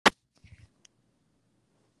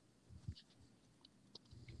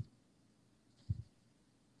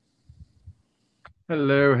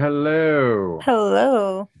Hello, hello.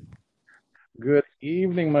 Hello. Good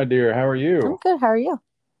evening, my dear. How are I'm you? good. How are you?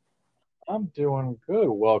 I'm doing good.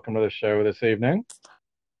 Welcome to the show this evening.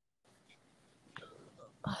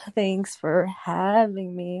 Thanks for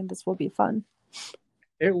having me. This will be fun.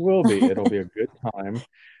 It will be. It'll be a good time.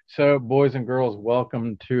 So, boys and girls,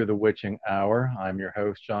 welcome to the Witching Hour. I'm your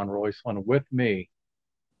host, John Roycelyn. With me,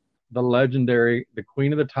 the legendary, the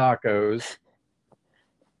Queen of the Tacos,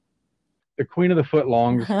 the Queen of the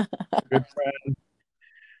Footlongs, good friend,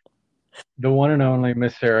 the one and only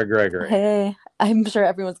Miss Sarah Gregory. Hey, I'm sure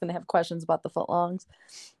everyone's gonna have questions about the footlongs.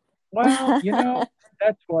 Well,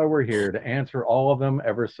 that's why we're here to answer all of them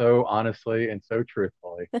ever so honestly and so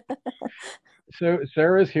truthfully. So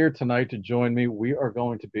Sarah's here tonight to join me. We are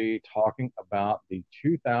going to be talking about the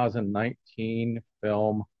 2019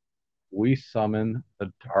 film We Summon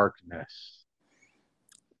the Darkness.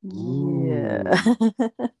 Yeah.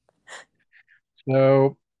 Ooh.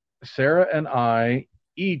 So Sarah and I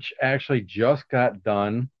each actually just got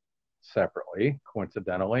done separately,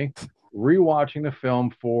 coincidentally, rewatching the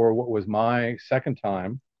film for what was my second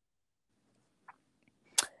time.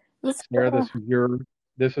 This Sarah,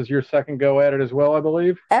 this is your second go at it as well, I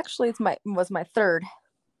believe. actually it's my was my third.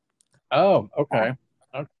 Oh, Yeah. okay.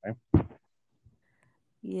 Okay.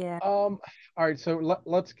 Yeah. All right, so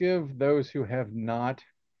let's give those who have not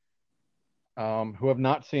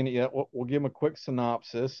seen it yet, we'll give them a quick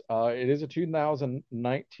synopsis. It is a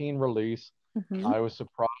 2019 release. hmm I was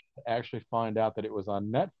surprised to actually find out that it was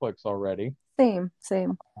on Netflix already. Same.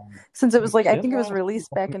 Since it was like I Didn't think it was last too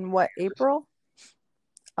released back long. in what, April?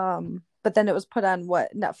 But then it was put on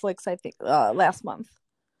what, Netflix, I think, last month.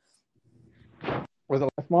 Was it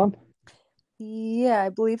last month? Yeah, I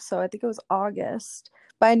believe so. I think it was August.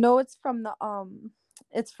 But I know it's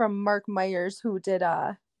from Mark Myers who did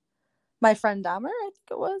My Friend Dahmer, I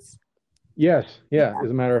think it was. Yes, yeah. Yeah.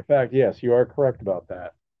 As a matter of fact, yes, you are correct about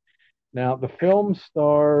that. Now, the film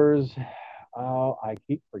stars, I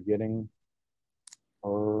keep forgetting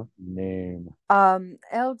her name.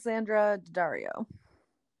 Alexandra Daddario.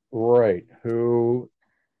 Right, who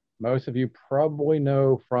most of you probably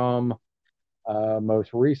know from most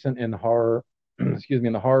recent in horror, excuse me,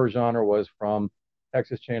 in the horror genre was from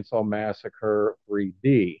Texas Chainsaw Massacre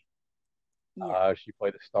 3D. Yeah. She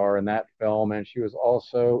played a star in that film, and she was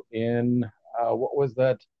also in what was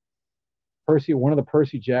that? One of the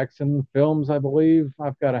Percy Jackson films, I believe.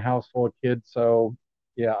 I've got a house full of kids, so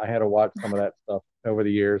yeah, I had to watch some of that stuff over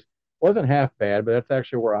the years. Wasn't half bad, but that's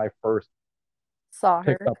actually where I first Saw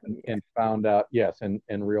picked her. up Yeah. and found out, yes, and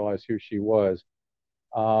realized who she was.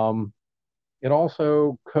 Um, it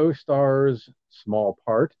also co-stars small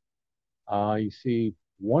part. You see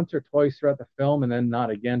once or twice throughout the film, and then not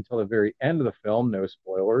again till the very end of the film. No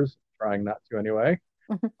spoilers, trying not to anyway.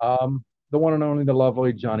 The one and only, the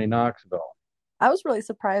lovely Johnny Knoxville. I was really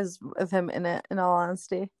surprised with him in it, in all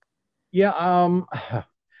honesty. Yeah. All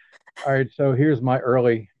right. So here's my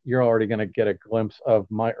early. You're already going to get a glimpse of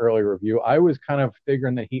my early review. I was kind of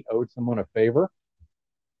figuring that he owed someone a favor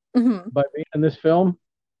hmm by being in this film.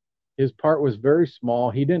 His part was very small.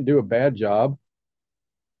 He didn't do a bad job.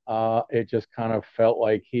 It just kind of felt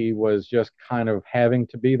like he was just kind of having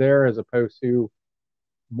to be there as opposed to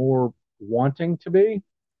more wanting to be.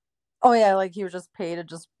 Oh yeah, like he was just paid to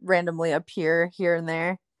just randomly appear here and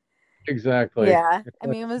there. Exactly. Yeah. It's I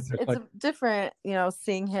like, mean, it's it's like a different,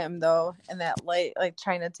 seeing him though in that light, like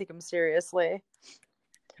trying to take him seriously.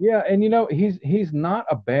 yeah, and he's not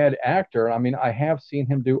a bad actor. I mean, I have seen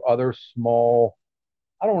him do other small,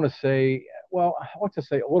 I don't want to say, well, I want to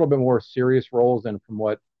say a little bit more serious roles than from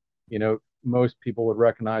what, most people would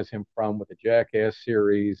recognize him from with the Jackass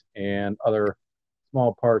series and other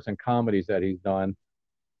small parts and comedies that he's done.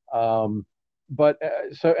 Um, but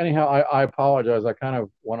so anyhow, I apologize. I kind of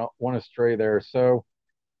want to stray there. So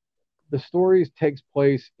the stories takes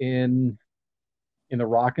place in the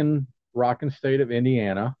rockin' state of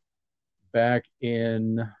Indiana back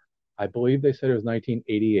in, I believe they said it was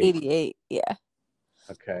 1988. 88. Yeah.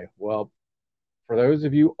 Okay, well, for those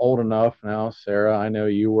of you old enough now, Sarah, I know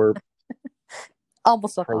you were,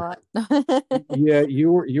 Almost a thought. yeah,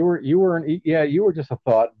 you were just a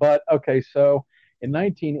thought. But okay, so in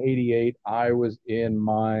 1988, I was in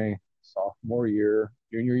my sophomore year,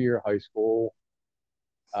 junior year of high school,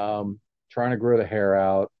 um, trying to grow the hair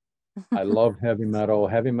out. I loved heavy metal.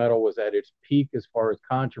 Heavy metal was at its peak as far as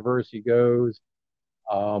controversy goes.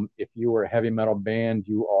 If you were a heavy metal band,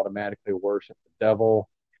 you automatically worship the devil,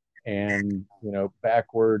 and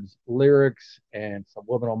backwards lyrics and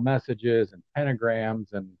subliminal messages and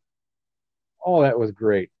pentagrams and all that was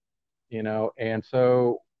great. And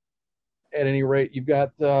so at any rate, you've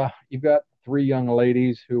got three young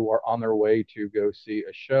ladies who are on their way to go see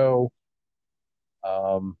a show.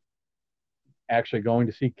 Um, Actually going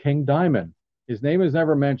to see King Diamond. His name is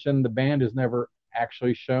never mentioned. The band is never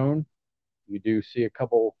actually shown. You do see a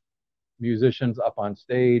couple musicians up on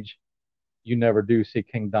stage. You never do see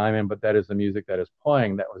King Diamond, but that is the music that is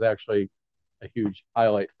playing. That was actually a huge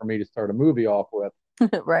highlight for me to start a movie off with,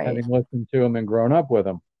 Right. having listened to him and grown up with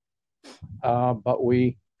him. But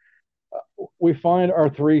we find our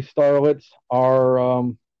three starlets are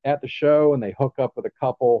at the show, and they hook up with a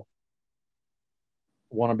couple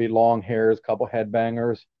want to be long hairs, couple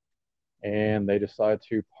headbangers, and they decide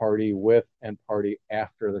to party with and party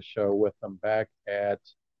after the show with them back at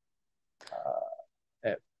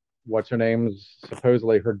what's her name's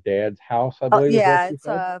supposedly her dad's house, I Oh, believe is what yeah, she it's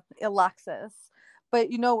said. Alexis.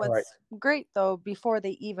 But you know All right. what's great though, before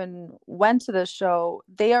they even went to the show,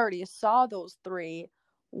 they already saw those three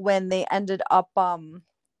when they ended up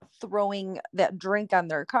throwing that drink on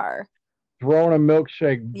their car. Throwing a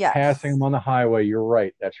milkshake, passing Yes. them on the highway. You're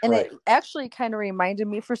right. That's And it right. actually kind of reminded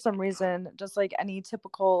me for some reason, just like any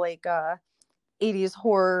typical like 80s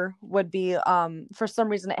horror would be, for some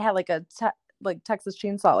reason it had like like Texas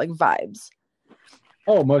Chainsaw like vibes.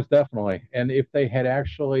 Oh, most definitely. And if they had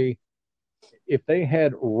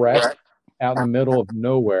wrecked out in the middle of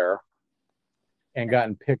nowhere and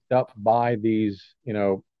gotten picked up by these,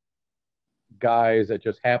 guys that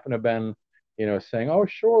just happen to have been, saying, "Oh,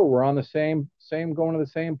 sure, we're on the same going to the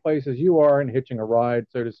same place as you are," and hitching a ride,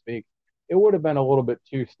 so to speak. It would have been a little bit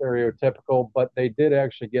too stereotypical, but they did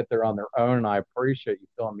actually get there on their own, and I appreciate you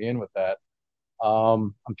filling me in with that.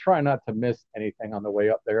 I'm trying not to miss anything on the way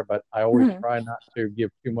up there, but I always try not to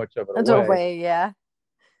give too much of it It's a away. way, yeah.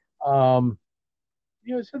 Um,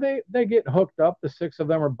 so they get hooked up. The six of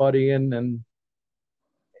them are buddying, and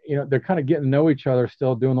they're kind of getting to know each other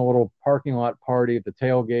still, doing a little parking lot party at the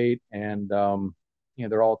tailgate, and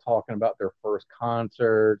they're all talking about their first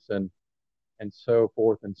concerts and so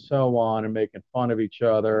forth and so on, and making fun of each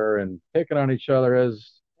other and picking on each other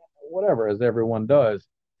as whatever, as everyone does.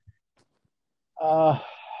 Uh,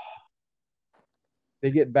 they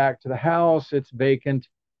get back to the house. It's vacant.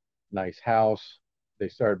 Nice house. They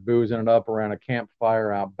start boozing it up around a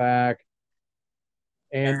campfire out back.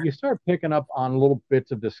 And you start picking up on little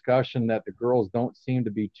bits of discussion that the girls don't seem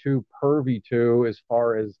to be too pervy to, as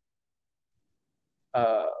far as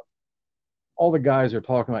uh, all the guys are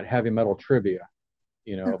talking about heavy metal trivia,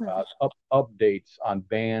 about updates on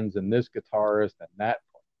bands and this guitarist and that,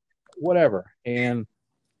 whatever. And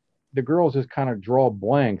the girls just kind of draw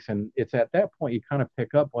blanks. And it's at that point you kind of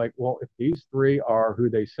pick up like, well, if these three are who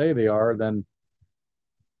they say they are, then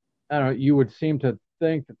I don't know, you would seem to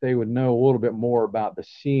think that they would know a little bit more about the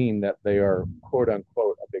scene that they are quote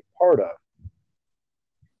unquote a big part of.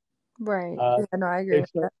 Right. Uh, Yeah, no, I agree they with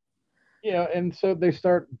start, that. and so they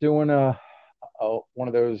start doing one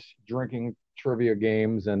of those drinking trivia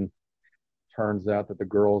games, and turns out that the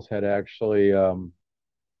girls had actually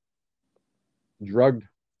drugged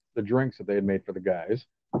the drinks that they had made for the guys,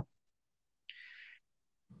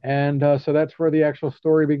 and so that's where the actual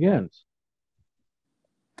story begins.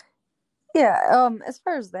 Yeah, as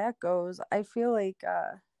far as that goes, I feel like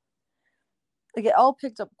it all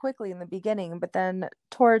picked up quickly in the beginning, but then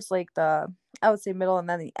towards like I would say middle and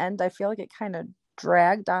then the end, I feel like it kind of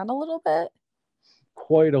dragged on a little bit.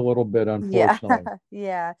 Quite a little bit, Yeah. unfortunately.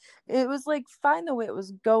 Yeah. It was like fine the way it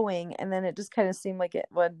was going, and then it just kind of seemed like it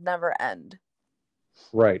would never end.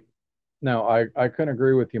 Right. No, I couldn't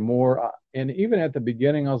agree with you more. And even at the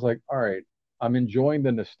beginning, I was like, all right, I'm enjoying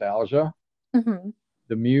the nostalgia, Hmm.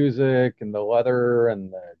 the music and the leather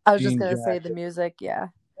and the I was just jean gonna say the jacket. music, yeah.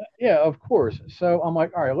 Yeah, of course. So I'm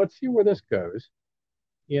like, all right, let's see where this goes.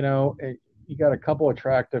 You got a couple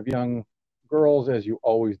attractive young girls, as you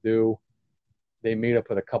always do. They meet up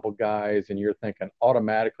with a couple guys, and you're thinking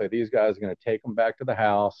automatically these guys are going to take them back to the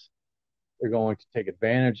house. They're going to take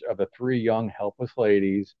advantage of the three young, helpless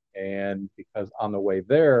ladies. And because on the way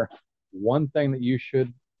there, one thing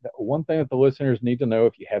that the listeners need to know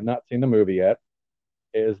if you have not seen the movie yet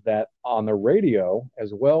is that on the radio,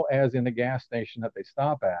 as well as in the gas station that they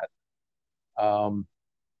stop at,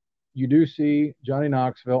 you do see Johnny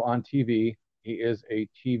Knoxville on TV. He is a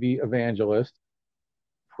TV evangelist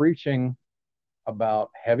preaching about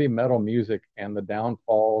heavy metal music and the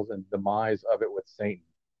downfalls and demise of it with Satan.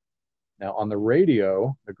 Now, on the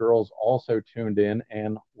radio, the girls also tuned in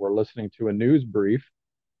and were listening to a news brief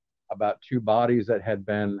about two bodies that had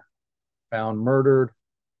been found murdered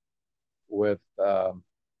with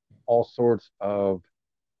all sorts of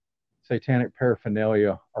satanic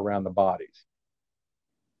paraphernalia around the bodies.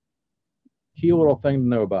 Key little thing to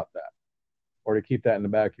know about that, or to keep that in the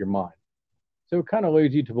back of your mind. So it kind of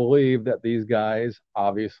leads you to believe that these guys,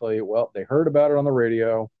 obviously, well, they heard about it on the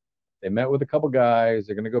radio. They met with a couple guys.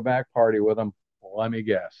 They're going to go back party with them. Well, let me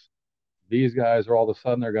guess. These guys are all of a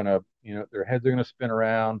sudden they're going to, their heads are going to spin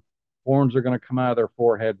around, horns are going to come out of their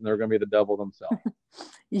foreheads, and they're going to be the devil themselves.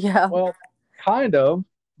 Yeah. Well, kind of,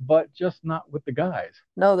 but just not with the guys.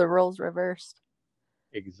 No, the roles reversed.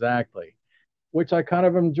 Exactly. Which I kind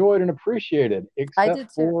of enjoyed and appreciated, I except did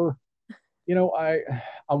too. for,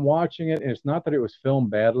 I'm watching it, and it's not that it was filmed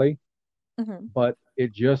badly, Hmm. but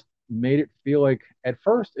it just made it feel like at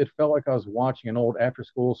first it felt like I was watching an old after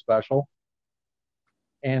school special.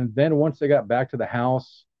 And then once they got back to the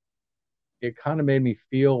house, it kind of made me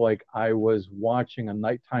feel like I was watching a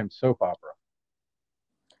nighttime soap opera.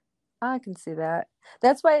 I can see that.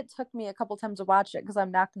 That's why it took me a couple times to watch it because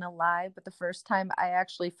I'm not gonna lie, but the first time I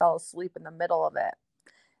actually fell asleep in the middle of it.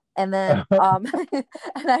 And then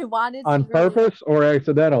and I wanted to On really purpose or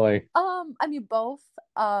accidentally? I mean both.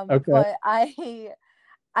 Okay. But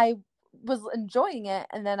I was enjoying it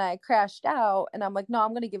and then I crashed out and I'm like, no,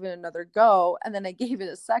 I'm gonna give it another go. And then I gave it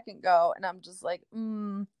a second go and I'm just like,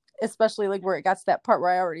 especially like where it got to that part where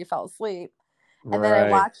I already fell asleep. And then I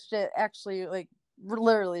Right. watched it actually like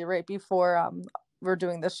literally right before we're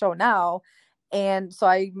doing the show now. And so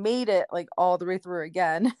I made it like all the way through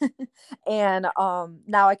again. And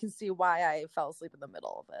now I can see why I fell asleep in the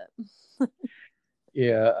middle of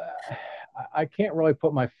Yeah. I can't really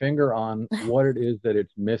put my finger on it. what it is that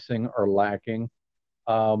it's missing or lacking.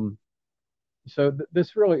 Um, so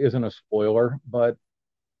this really isn't a spoiler, but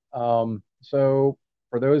so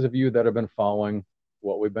for those of you that have been following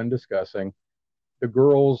what we've been discussing, the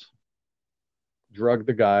girls drug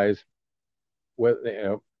the guys with,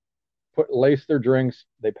 put lace their drinks.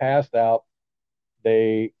 They passed out.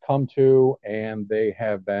 They come to and they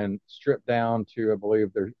have been stripped down to, I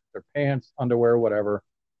believe, their pants, underwear, whatever,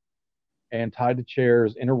 and tied to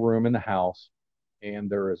chairs in a room in the house. And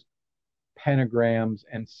there is pentagrams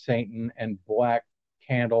and Satan and black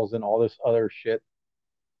candles and all this other shit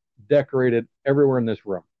decorated everywhere in this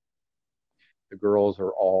room. The girls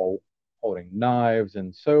are all holding knives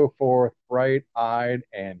and so forth, bright eyed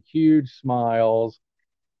and huge smiles.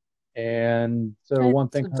 And so one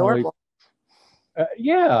It's thing kind of leads, adorable.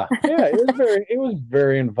 yeah, it was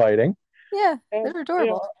very inviting. Yeah, And, they're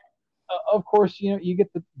adorable. of course, you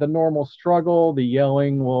get the normal struggle, the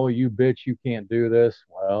yelling, well, you bitch, you can't do this.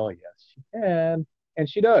 Well, yes, she can. And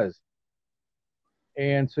she does.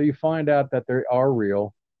 And so you find out that they are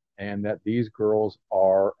real and that these girls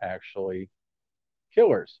are actually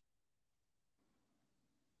killers.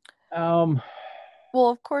 Um, Well,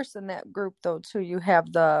 of course, in that group though, too, you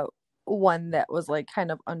have the one that was like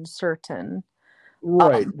kind of uncertain.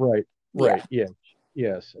 right, Um, right, yeah. right. Yeah,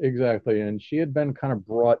 yes, exactly. And she had been kind of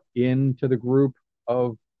brought into the group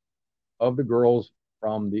of of the girls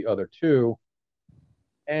from the other two.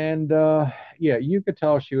 And yeah, you could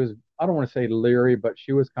tell she was, I don't want to say leery, but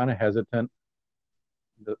she was kind of hesitant.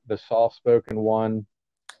 The soft spoken one,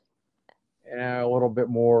 a little bit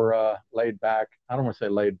more laid back. I don't want to say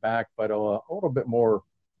laid back, but a little bit more,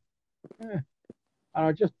 eh, I don't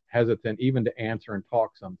know, just hesitant even to answer and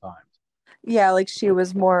talk sometimes. Yeah, like she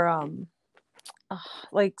was more uh,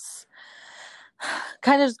 like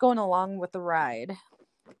kind of just going along with the ride.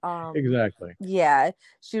 Um Exactly. yeah,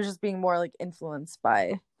 she was just being more like influenced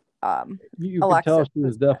by um You could tell Alexis. she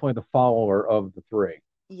was definitely the follower of the three.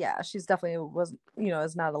 Yeah, she's definitely was,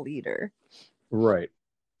 is not a leader. Right.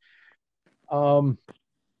 Um,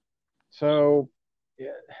 so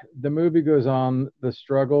yeah, the movie goes on, the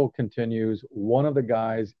struggle continues. One of the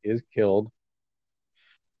guys is killed.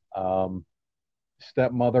 Um,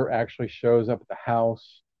 Stepmother actually shows up at the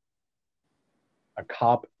house. A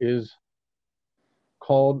cop is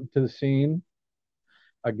called to the scene.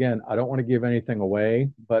 Again, I don't want to give anything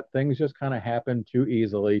away, but things just kind of happen too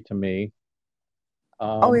easily to me.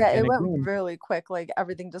 Oh yeah, And it went again, really quick. Like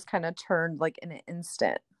everything just kind of turned like in an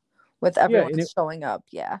instant with yeah, everyone and it showing up.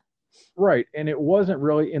 Yeah. right, and it wasn't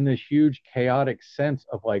really in this huge chaotic sense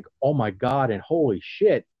of like, oh my God, and holy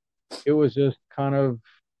shit. It was just kind of,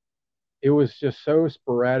 it was just so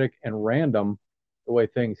sporadic and random the way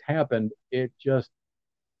things happened. It just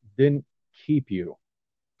didn't keep you.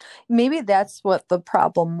 Maybe that's what the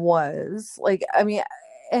problem was. Like, I mean,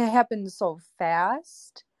 it happened so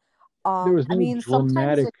fast. There was I no mean, sometimes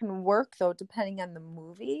dramatic, it can work though, depending on the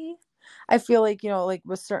movie. I feel like, like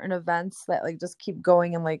with certain events that like just keep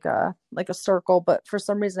going in like a circle, but for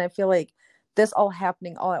some reason I feel like this all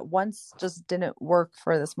happening all at once just didn't work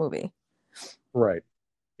for this movie. right.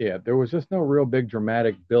 Yeah, there was just no real big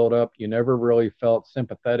dramatic build up. You never really felt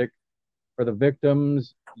sympathetic for the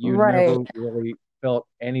victims. You Right. never really felt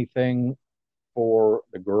anything. for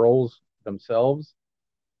the girls themselves.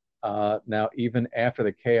 Now, even after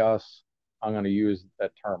the chaos, I'm going to use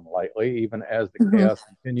that term lightly, even as the Mhm. chaos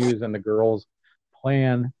continues and the girls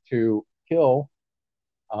plan to kill,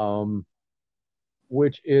 um,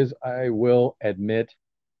 which is, I will admit,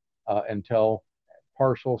 until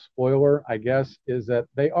partial spoiler, I guess, is that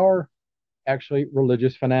they are actually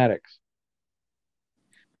religious fanatics.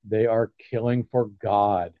 They are killing for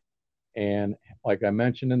God. And like I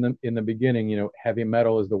mentioned in the beginning, heavy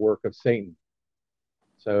metal is the work of Satan.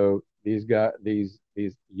 So these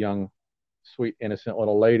young, sweet, innocent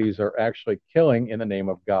little ladies are actually killing in the name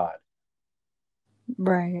of God.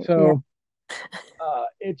 Right. Yeah. So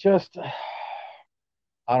it just,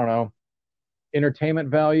 I don't know, entertainment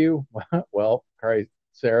value. Well, Christ,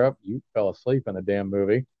 Sarah, you fell asleep in the damn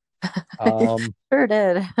movie. Um, Sure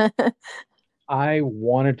did. I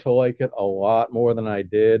wanted to like it a lot more than I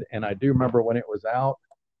did, and I do remember when it was out,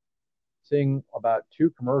 seeing about two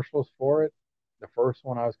commercials for it. The first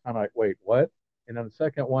one, I was kind of like, wait, what? And then the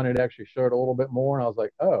second one, it actually showed a little bit more, and I was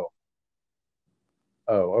like, oh,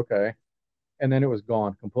 okay. And then it was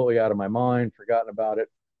gone, completely out of my mind, forgotten about it.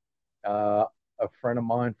 Uh, a friend of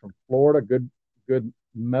mine from Florida, good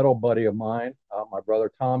metal buddy of mine, my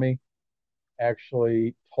brother Tommy,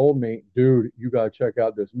 actually told me, dude, you got to check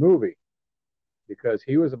out this movie because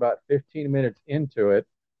he was about 15 minutes into it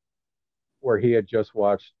where he had just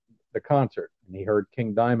watched the concert and he heard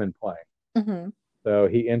King Diamond playing. Hmm. So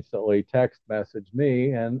he instantly text messaged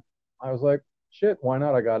me, and I was like, shit, why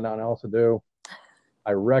not? I got nothing else to do.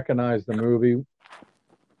 I recognized the movie,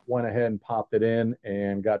 went ahead and popped it in,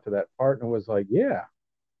 and got to that part, and was like, yeah.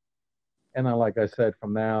 And then, like I said,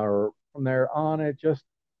 from there on, it just,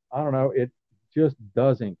 I don't know, it just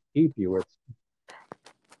doesn't keep you. It's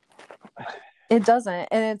It doesn't.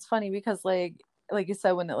 And it's funny because like you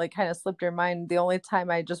said, when it like kind of slipped your mind, the only time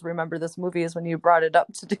I just remember this movie is when you brought it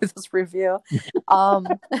up to do this review.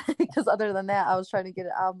 Because other than that, I was trying to get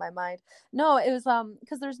it out of my mind. No, it was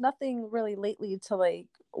because there's nothing really lately to like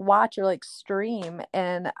watch or like stream.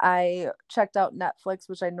 And I checked out Netflix,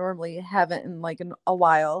 which I normally haven't in like a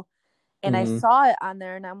while. And I mm-hmm, saw it on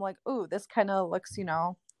there and I'm like, ooh, this kind of looks,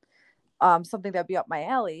 something that'd be up my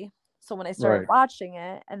alley. So when I started right. watching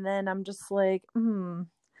it, and then I'm just like,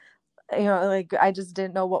 like I just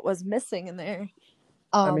didn't know what was missing in there.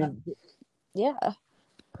 I Um, mean, yeah.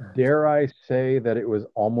 dare I say that it was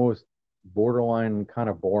almost borderline kind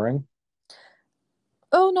of boring?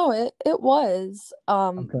 Oh no, it was.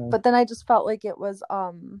 Okay. But then I just felt like it was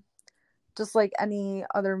just like any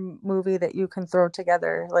other movie that you can throw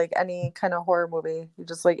together, like any kind of horror movie. You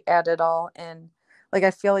just like add it all and like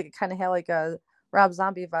I feel like it kind of had like a Rob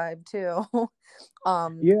Zombie vibe too.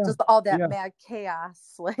 Yeah, Just all that yeah. mad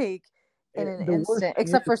chaos like in an The worst instant, thing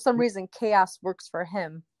except for some reason chaos works for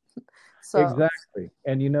him. So, exactly.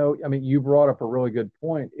 And I mean, you brought up a really good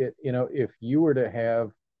point. If you were to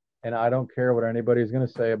have, and I don't care what anybody's going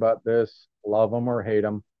to say about this, love them or hate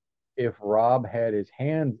them, if Rob had his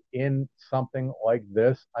hands in something like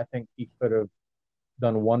this, I think he could have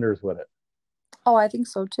done wonders with it. oh, I think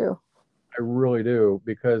so too. I really do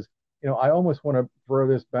because I almost want to throw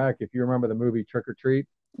this back. If you remember the movie Trick or Treat,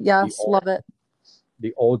 the Yes, old love it.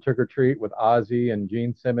 the old Trick or Treat with Ozzy and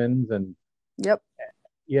Gene Simmons and Yep.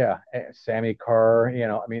 yeah, Sammy Carr.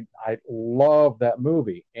 I mean, I love that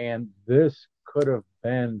movie, and this could have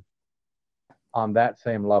been on that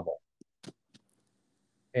same level.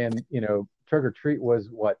 And Trick or Treat was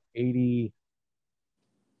what 80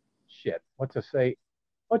 shit. Let's just say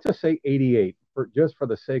 88 for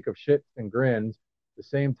the sake of shits and grins, the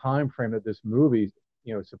same time frame that this movie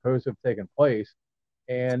supposed to have taken place,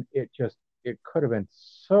 and it could have been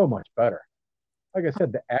so much better. Like I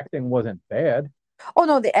said, the acting wasn't bad. Oh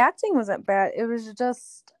no, the acting wasn't bad. It was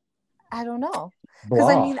just I don't know. Because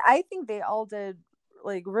I Blah. mean, I think they all did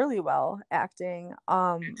like really well acting.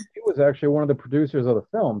 He was actually one of the producers of the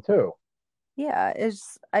film too. Yeah,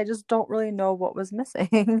 it's I just don't really know what was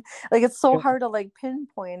missing. Like it's so hard to like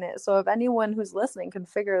pinpoint it. So if anyone who's listening can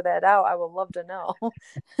figure that out, I would love to know.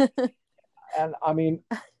 And I mean,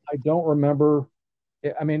 I don't remember.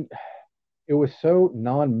 I mean, it was so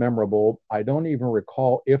non-memorable. I don't even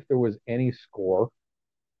recall if there was any score,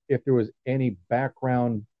 if there was any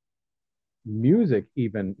background music,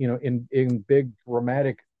 even in big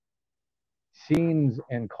dramatic scenes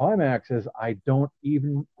and climaxes. I don't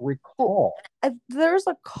even Well, recall. there's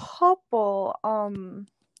a couple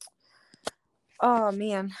oh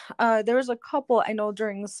man. There was a couple I know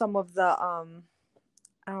during some of the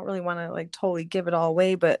I don't really want to like totally give it all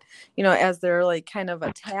away, but as they're like kind of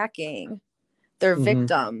attacking their Hmm.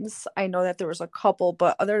 victims, I know that there was a couple,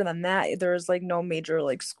 but other than that, there was like no major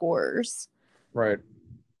like scores. Right.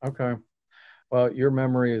 Okay. Well, your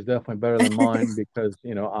memory is definitely better than mine because,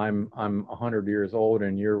 I'm 100 years old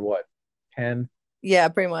and you're what, 10? Yeah,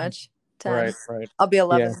 pretty much 10. Right, right. I'll be Yeah.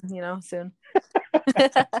 11, soon.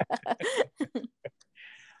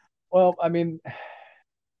 Well, I mean,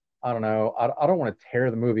 I don't know. I don't want to tear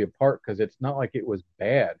the movie apart because it's not like it was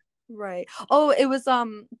bad. Right. Oh, it was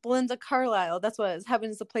Belinda Carlisle. That's what it is. Heaven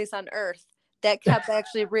is a place on earth. That kept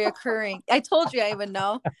actually reoccurring. I told you I would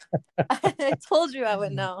know. I told you I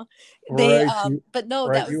would know. They Right, you but no,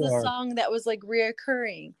 right that was you the are. song that was like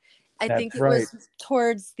reoccurring. I think That's it right. was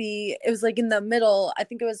towards the it was like in the middle. I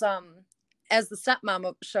think it was as the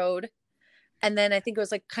stepmom showed, and then I think it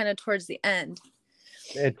was like kind of towards the end.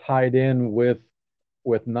 It tied in with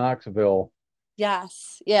Knoxville.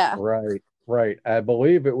 Yes. Yeah. Right, right. I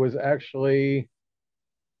believe it was actually,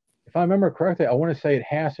 if I remember correctly, I want to say it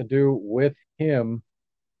has to do with him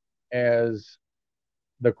as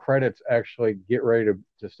the credits actually get ready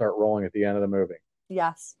to start rolling at the end of the movie.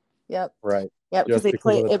 Yes. Yep. Right. Yep, because Just they because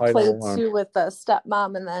play of the it title played alone. too with the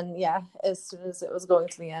stepmom, and then yeah, as soon as it was going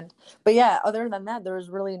to the end. But yeah, other than that, there was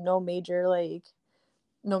really no major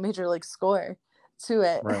score to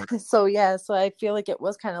it. Right. So yeah, so I feel like it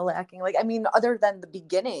was kind of lacking. Like I mean, other than the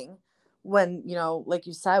beginning, when like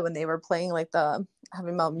you said, when they were playing like the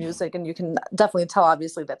heavy metal music, and you can definitely tell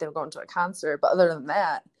obviously that they were going to a concert. But other than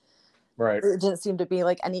that, Right. it didn't seem to be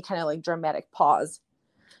like any kind of like dramatic pause.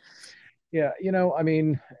 Yeah, I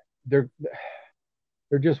mean, there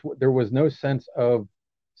there was no sense of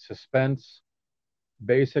suspense.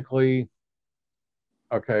 Basically,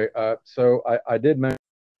 okay, so I did mention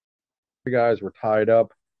the guys were tied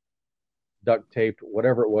up, duct taped,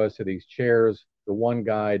 whatever it was, to these chairs. The one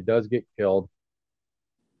guy does get killed,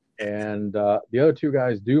 and the other two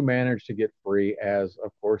guys do manage to get free, as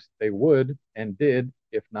of course they would and did.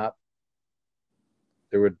 If not,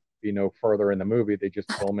 there would be no further in the movie. They just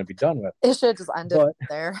kill him and be done with. It should just ended But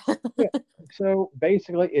there. yeah, so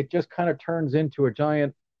basically, it just kind of turns into a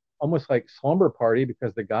giant, almost like slumber party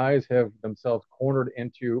because the guys have themselves cornered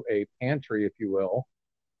into a pantry, if you will,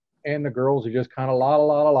 and the girls are just kind of la la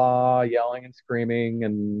la la la, yelling and screaming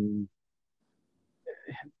and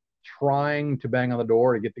trying to bang on the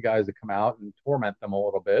door to get the guys to come out and torment them a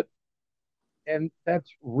little bit. And that's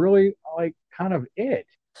really like kind of it.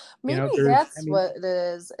 Maybe I that's mean, what it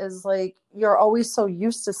is like you're always so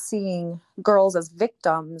used to seeing girls as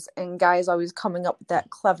victims and guys always coming up with that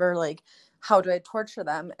clever, like, how do I torture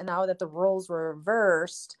them? And now that the roles were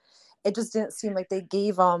reversed, it just didn't seem like they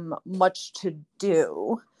gave them much to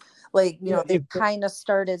do. Like, yeah, they kind of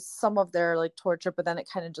started some of their like torture, but then it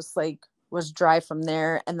kind of just like was dry from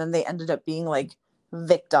there. And then they ended up being like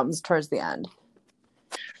victims towards the end.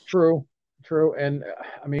 true, true. And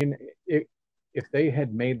I mean, if they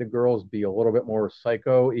had made the girls be a little bit more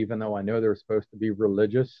psycho, even though I know they're supposed to be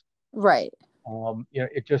religious, Right.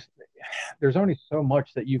 it just there's only so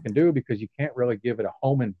much that you can do because you can't really give it a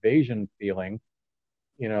home invasion feeling,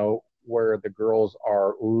 where the girls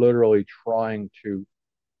are literally trying to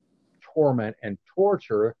torment and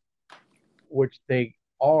torture, which they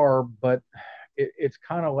are, but it's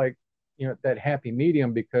kind of like, that happy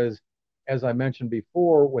medium because, as I mentioned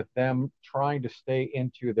before, with them trying to stay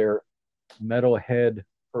into their metalhead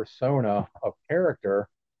persona of character,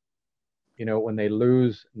 when they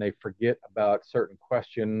lose and they forget about certain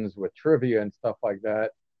questions with trivia and stuff like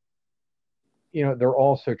that, they're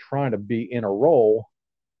also trying to be in a role,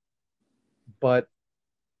 but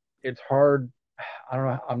it's hard. I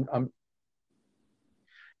don't know.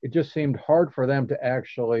 It just seemed hard for them to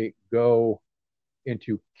actually go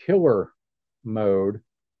into killer mode,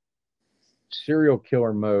 serial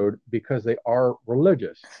killer mode, because they are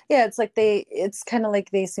religious. Yeah, it's kind of like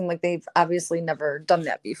they seem like they've obviously never done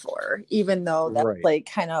that before, even though that's Right. like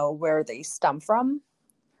kind of where they stem from.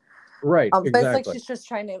 Right. But it's like Exactly. she's just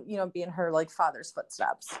trying to, be in her like father's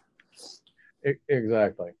footsteps.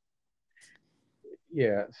 Exactly.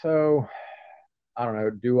 Yeah. So I don't know.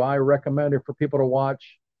 Do I recommend it for people to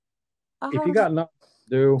watch? If you Um, got nothing to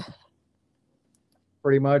do,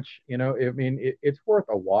 pretty much, I mean, it's worth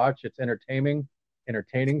a watch. It's entertaining,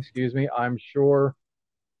 excuse me. I'm sure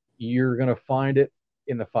you're going to find it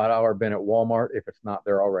in the $5 bin at Walmart if it's not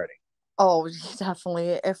there already. oh,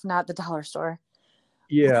 definitely. If not the dollar store.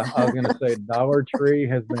 Yeah, I was going to say Dollar Tree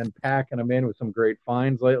has been packing them in with some great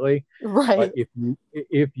finds lately. But Right.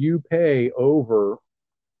 if you pay over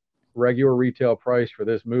regular retail price for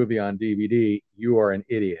this movie on DVD, you are an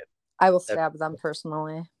idiot. I will That's stab them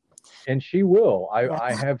personally. and she will. Yeah.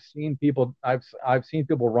 I have seen people. I've seen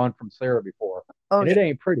people run from Sarah before, Oh and it yeah.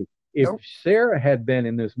 ain't pretty. If Nope. Sarah had been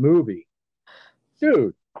in this movie,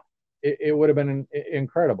 dude, it would have been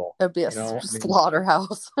incredible. It'd be a You know, I mean,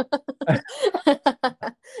 slaughterhouse.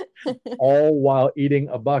 all while eating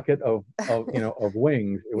a bucket of of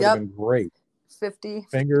wings. It would have Yep, been great. 50.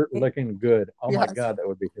 Finger licking good. Oh my Yes. God, that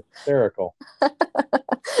would be hysterical.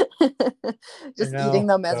 Just eating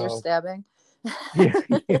them as you're So stabbing. yeah,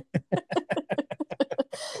 yeah,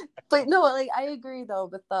 But no, like I agree though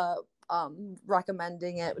with the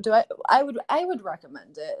recommending it. I would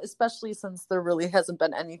recommend it, especially since there really hasn't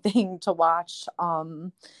been anything to watch.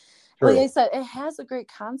 Like I true. said, it has a great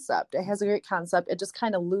concept. It has a great concept. It just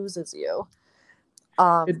kind of loses you. It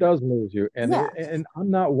Um does lose you, and yeah. I'm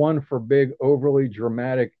not one for big, overly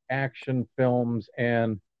dramatic action films,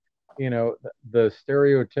 and the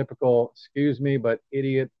stereotypical, excuse me, but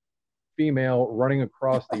idiot female running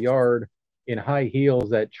across the yard in high heels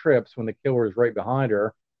that trips when the killer is right behind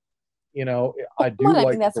her. I Come do on, I mean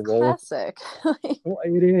like that's the a role. classic. Well,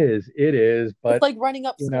 it is, It's but like running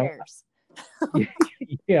you know, upstairs.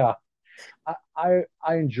 yeah, I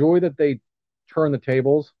enjoy that they turn the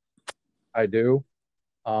tables. I do.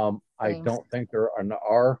 I Same. don't think there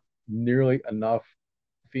are nearly enough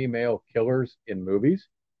female killers in movies.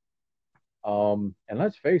 And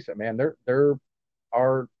let's face it, man, there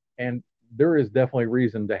are, and there is definitely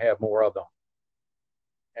reason to have more of them.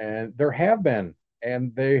 And there have been,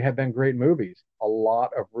 and they have been great movies. A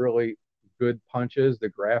lot of really good punches. The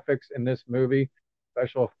graphics in this movie,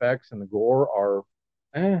 special effects, and the gore are,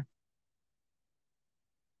 I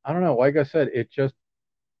don't know. Like I said, it just,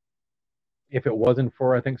 if it wasn't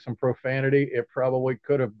for, I think, some profanity, it probably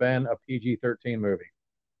could have been a PG-13 movie.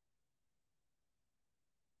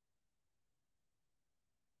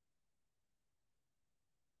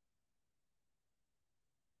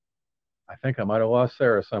 I think I might have lost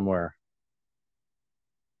Sarah somewhere.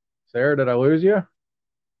 Sarah, did I lose you?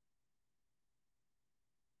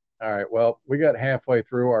 All right. Well, we got halfway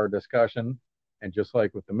through our discussion, and just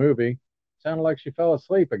like with the movie, sounded like she fell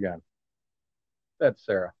asleep again. That's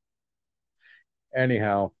Sarah.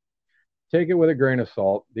 Anyhow, take it with a grain of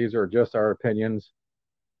salt. These are just our opinions.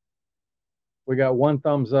 We got one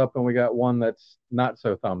thumbs up and we got one that's not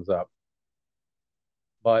so thumbs up.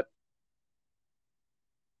 But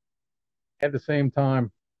at the same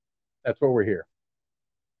time, that's what we're here.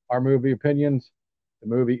 Our movie opinions. The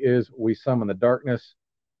movie is We Summon the Darkness.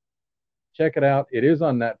 Check it out. It is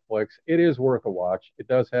on Netflix. It is worth a watch. It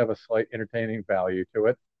does have a slight entertaining value to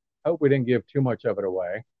it. Hope we didn't give too much of it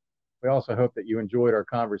away. We also hope that you enjoyed our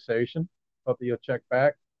conversation. Hope that you'll check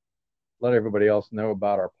back. Let everybody else know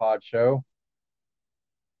about our pod show.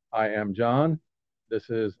 I am John. This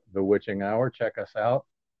is The Witching Hour. Check us out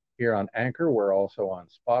here on Anchor. We're also on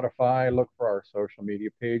Spotify. Look for our social media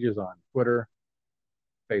pages on Twitter,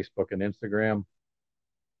 Facebook, and Instagram.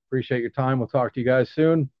 Appreciate your time. We'll talk to you guys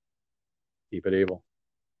soon. Keep it evil.